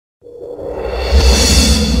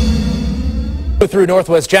Through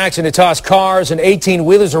Northwest Jackson to toss cars and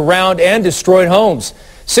 18-wheelers around and destroyed homes.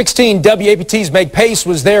 16 WAPT's Meg Pace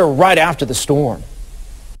was there right after the storm.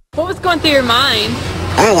 What was going through your mind?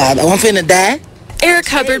 I'm finna die. Eric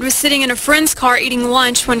Hubbard was sitting in a friend's car eating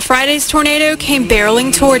lunch when Friday's tornado came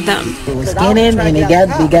barreling toward them. It was skinning and it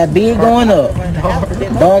got big going up.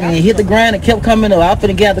 Dog, and it hit the ground and kept coming up. I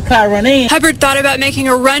finna get out the car, run in. Hubbard thought about making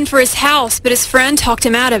a run for his house, but his friend talked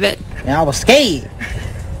him out of it. And I was scared.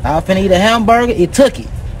 I was finna eat a hamburger, it took it.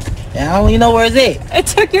 And I don't even know where it's at. It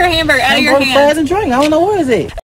took your hamburger out of your hand. Fries and drink, I don't know where it's at.